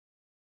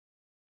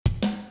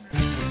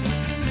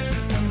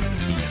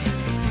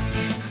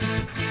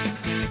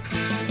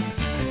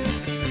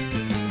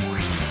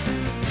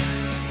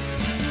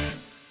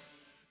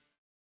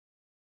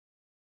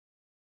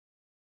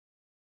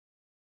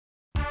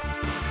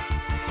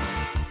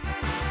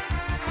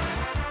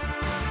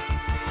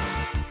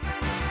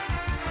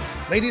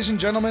Ladies and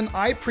gentlemen,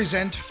 I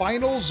present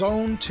Final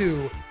Zone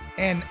 2,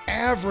 an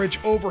average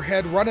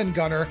overhead run-and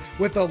gunner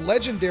with a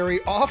legendary,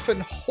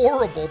 often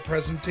horrible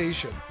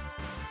presentation.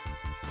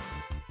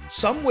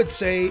 Some would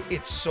say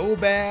it's so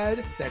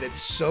bad that it's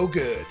so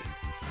good.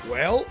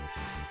 Well,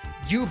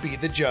 you be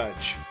the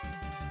judge.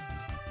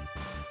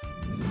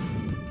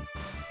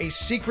 A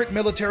secret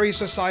military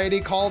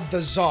society called the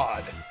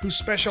Zod, who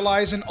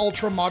specialize in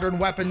ultra-modern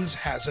weapons,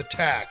 has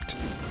attacked.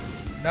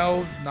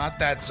 No, not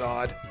that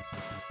Zod.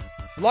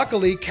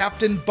 Luckily,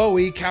 Captain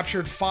Bowie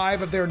captured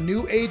 5 of their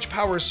new age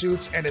power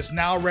suits and is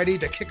now ready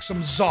to kick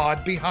some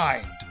Zod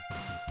behind.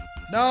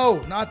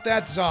 No, not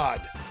that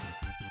Zod.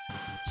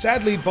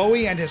 Sadly,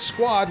 Bowie and his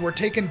squad were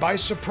taken by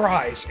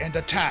surprise and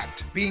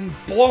attacked, being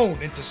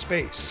blown into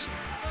space.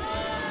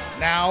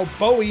 Now,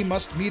 Bowie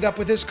must meet up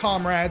with his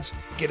comrades,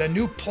 get a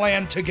new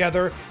plan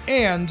together,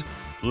 and...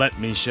 let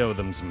me show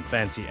them some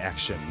fancy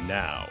action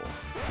now.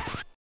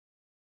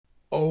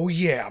 Oh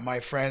yeah, my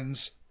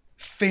friends.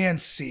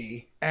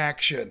 Fancy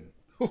action.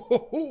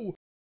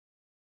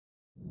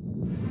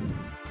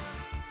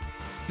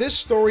 This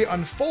story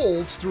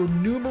unfolds through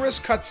numerous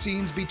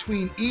cutscenes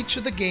between each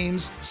of the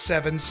game's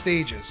 7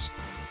 stages.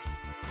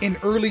 In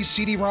early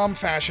CD-ROM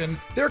fashion,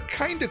 they're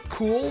kinda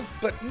cool,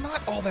 but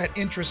not all that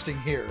interesting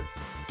here.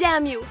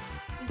 Damn you!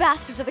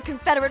 Bastards of the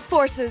Confederate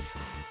forces!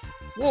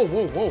 Whoa,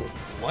 whoa, whoa.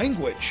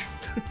 Language.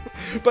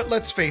 But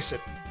let's face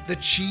it, the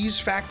cheese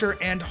factor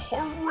and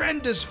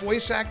horrendous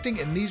voice acting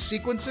in these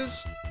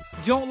sequences...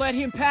 Don't let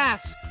him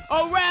pass!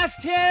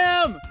 Arrest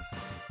him!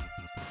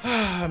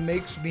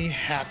 Makes me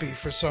happy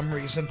for some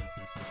reason.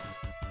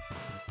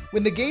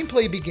 When the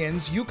gameplay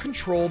begins, you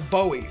control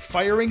Bowie,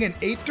 firing in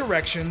 8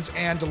 directions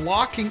and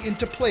locking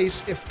into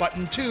place if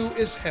button 2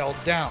 is held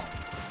down.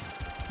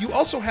 You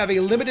also have a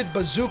limited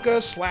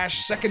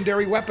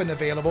bazooka/secondary weapon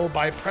available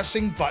by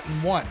pressing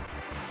button 1.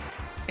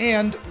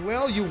 And,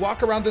 well, you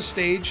walk around the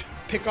stage,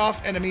 pick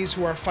off enemies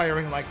who are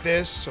firing like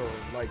this or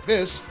like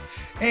this,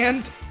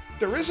 and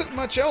there isn't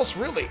much else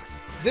really.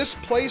 This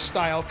play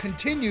style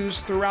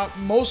continues throughout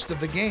most of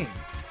the game.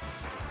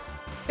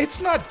 It's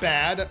not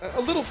bad,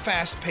 a little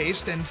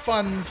fast-paced and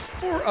fun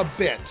for a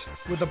bit,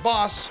 with a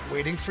boss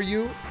waiting for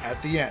you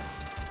at the end.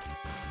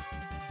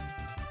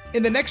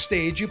 In the next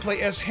stage, you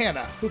play as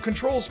Hannah, who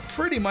controls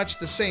pretty much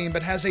the same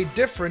but has a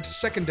different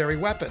secondary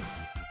weapon.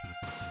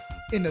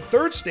 In the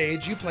third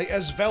stage, you play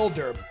as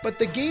Velder, but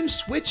the game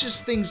switches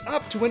things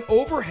up to an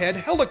overhead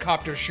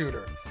helicopter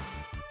shooter.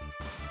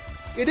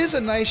 It is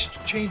a nice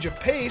change of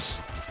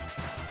pace.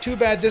 Too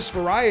bad this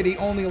variety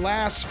only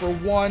lasts for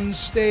 1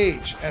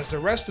 stage, as the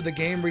rest of the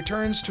game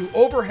returns to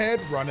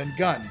overhead run and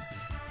gun,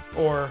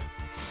 or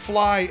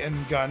fly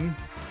and gun.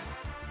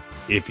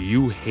 If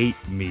you hate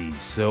me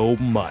so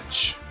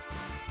much,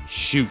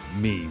 shoot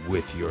me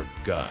with your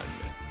gun.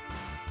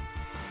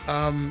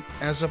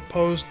 As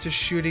opposed to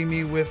shooting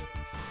me with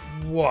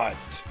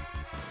what?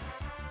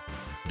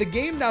 The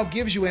game now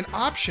gives you an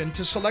option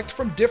to select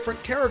from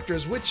different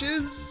characters, which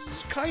is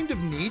kind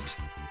of neat.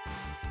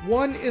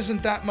 One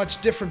isn't that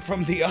much different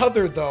from the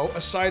other, though,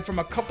 aside from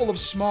a couple of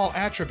small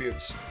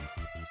attributes.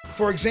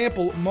 For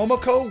example,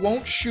 Momoko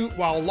won't shoot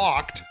while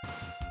locked,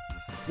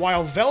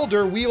 while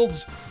Velder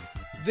wields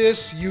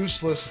this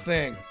useless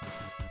thing.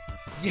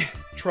 Yeah,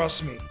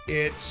 trust me,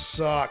 it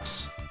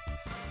sucks.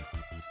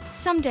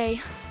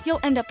 Someday,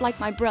 you'll end up like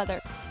my brother.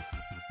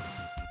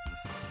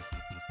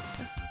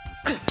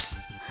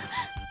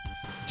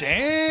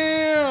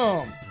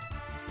 Damn!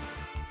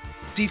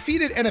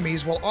 Defeated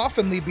enemies will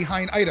often leave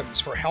behind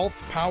items for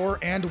health, power,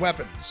 and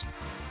weapons.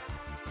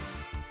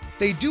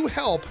 They do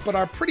help, but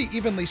are pretty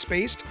evenly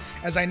spaced,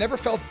 as I never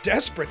felt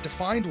desperate to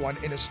find one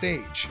in a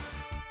stage.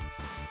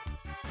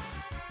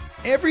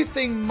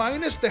 Everything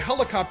minus the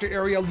helicopter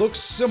area looks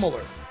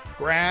similar.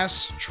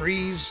 Grass,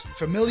 trees,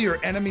 familiar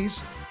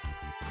enemies.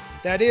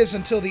 That is,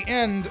 until the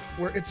end,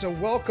 where it's a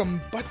welcome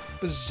but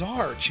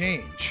bizarre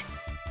change.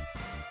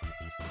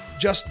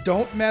 Just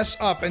don't mess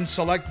up and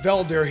select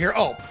Velder here.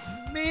 Oh,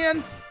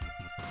 man!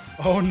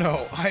 Oh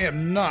no, I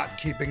am not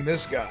keeping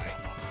this guy.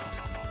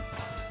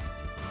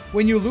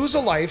 When you lose a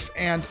life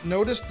and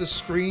notice the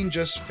screen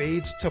just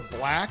fades to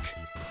black,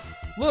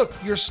 look,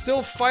 you're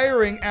still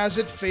firing as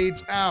it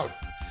fades out.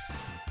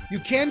 You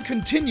can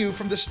continue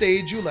from the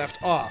stage you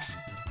left off.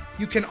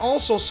 You can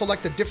also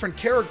select a different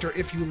character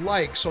if you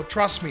like, so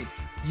trust me,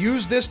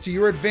 use this to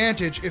your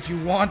advantage if you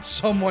want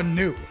someone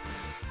new.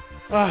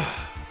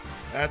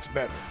 That's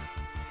better.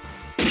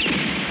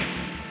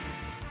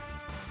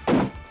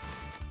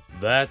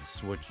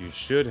 That's what you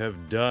should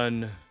have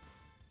done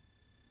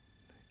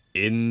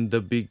in the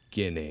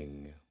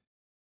beginning.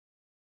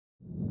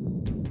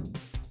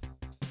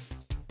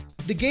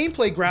 The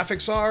gameplay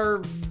graphics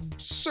are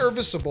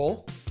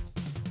serviceable.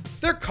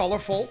 They're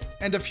colorful,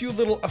 and a few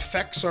little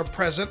effects are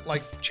present,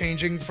 like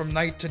changing from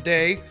night to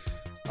day,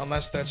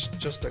 unless that's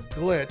just a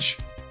glitch.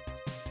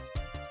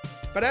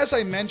 But as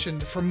I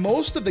mentioned, for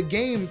most of the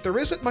game, there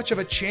isn't much of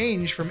a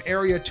change from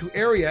area to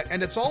area,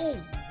 and it's all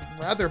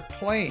rather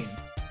plain.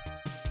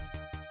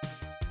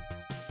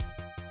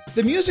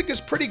 The music is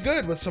pretty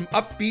good with some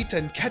upbeat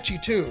and catchy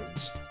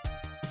tunes.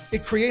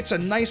 It creates a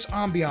nice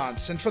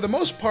ambiance and for the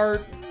most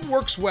part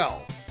works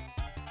well.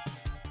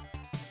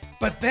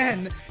 But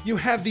then you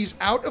have these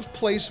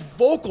out-of-place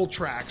vocal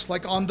tracks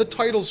like on the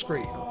title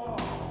screen.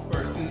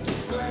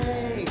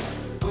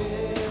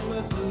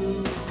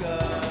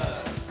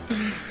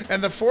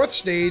 And the fourth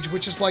stage,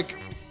 which is like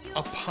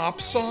a pop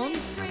song?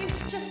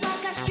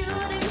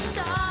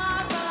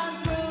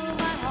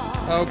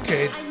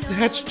 Okay,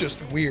 that's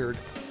just weird.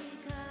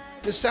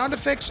 The sound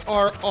effects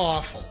are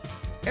awful.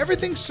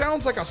 Everything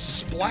sounds like a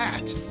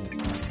splat.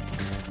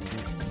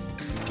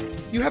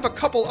 You have a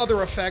couple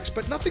other effects,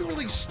 but nothing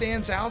really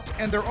stands out,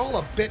 and they're all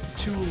a bit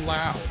too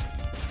loud.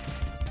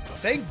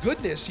 Thank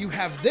goodness you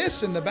have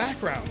this in the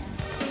background.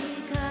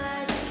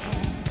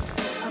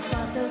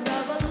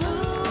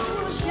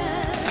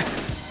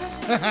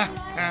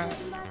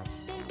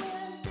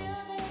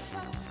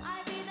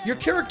 Your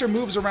character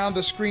moves around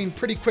the screen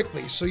pretty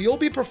quickly, so you'll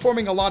be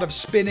performing a lot of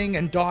spinning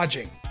and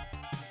dodging.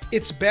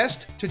 It's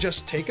best to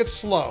just take it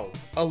slow,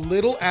 a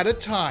little at a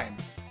time.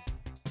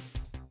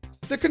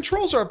 The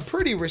controls are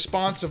pretty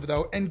responsive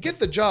though, and get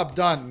the job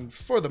done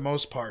for the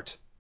most part.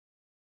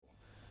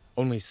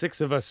 Only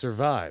 6 of us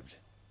survived.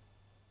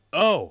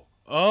 Oh!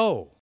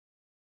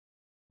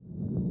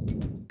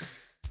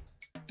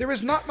 There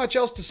is not much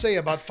else to say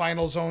about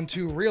Final Zone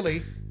 2,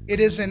 really.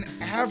 It is an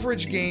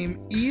average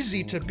game,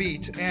 easy to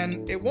beat,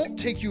 and it won't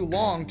take you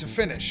long to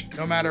finish,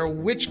 no matter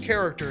which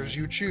characters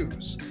you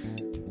choose.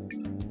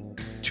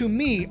 To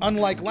me,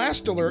 unlike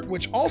Last Alert,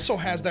 which also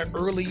has that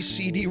early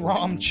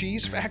CD-ROM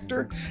cheese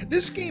factor,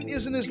 this game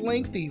isn't as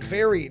lengthy,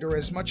 varied, or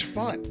as much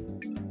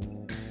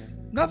fun.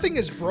 Nothing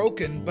is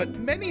broken, but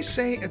many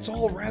say it's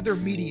all rather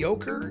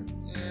mediocre.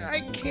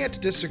 I can't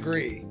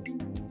disagree.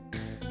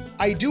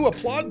 I do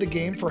applaud the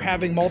game for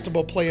having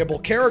multiple playable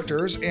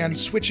characters and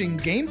switching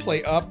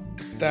gameplay up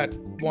that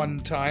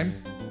one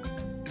time.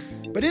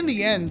 But in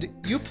the end,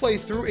 you play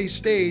through a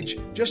stage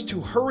just to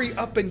hurry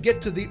up and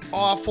get to the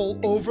awful,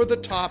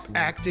 over-the-top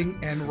acting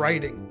and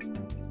writing.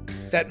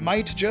 That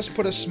might just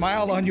put a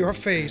smile on your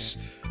face,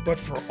 but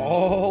for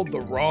all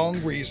the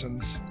wrong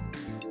reasons.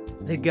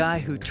 The guy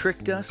who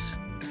tricked us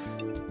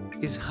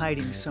is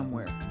hiding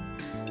somewhere.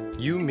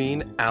 You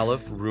mean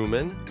Aleph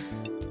Rumen?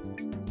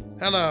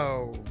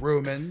 Hello,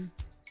 Rumen.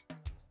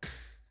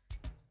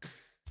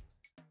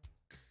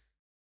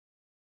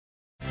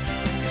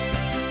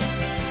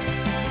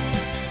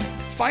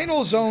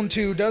 Final Zone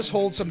 2 does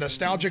hold some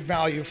nostalgic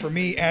value for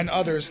me and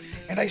others,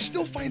 and I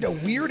still find a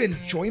weird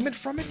enjoyment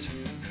from it.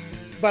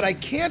 But I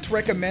can't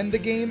recommend the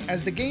game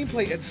as the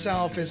gameplay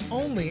itself is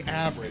only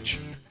average.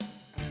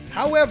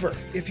 However,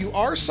 if you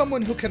are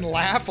someone who can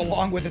laugh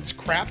along with its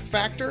crap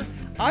factor,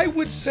 I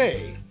would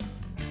say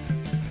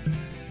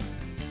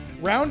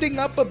rounding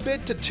up a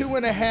bit to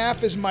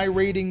 2.5 is my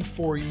rating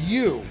for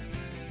you.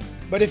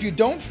 But if you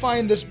don't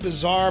find this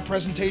bizarre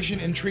presentation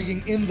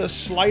intriguing in the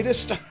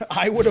slightest,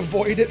 I would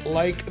avoid it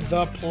like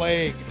the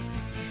plague.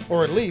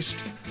 Or at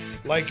least,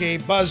 like a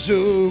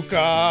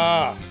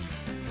bazooka.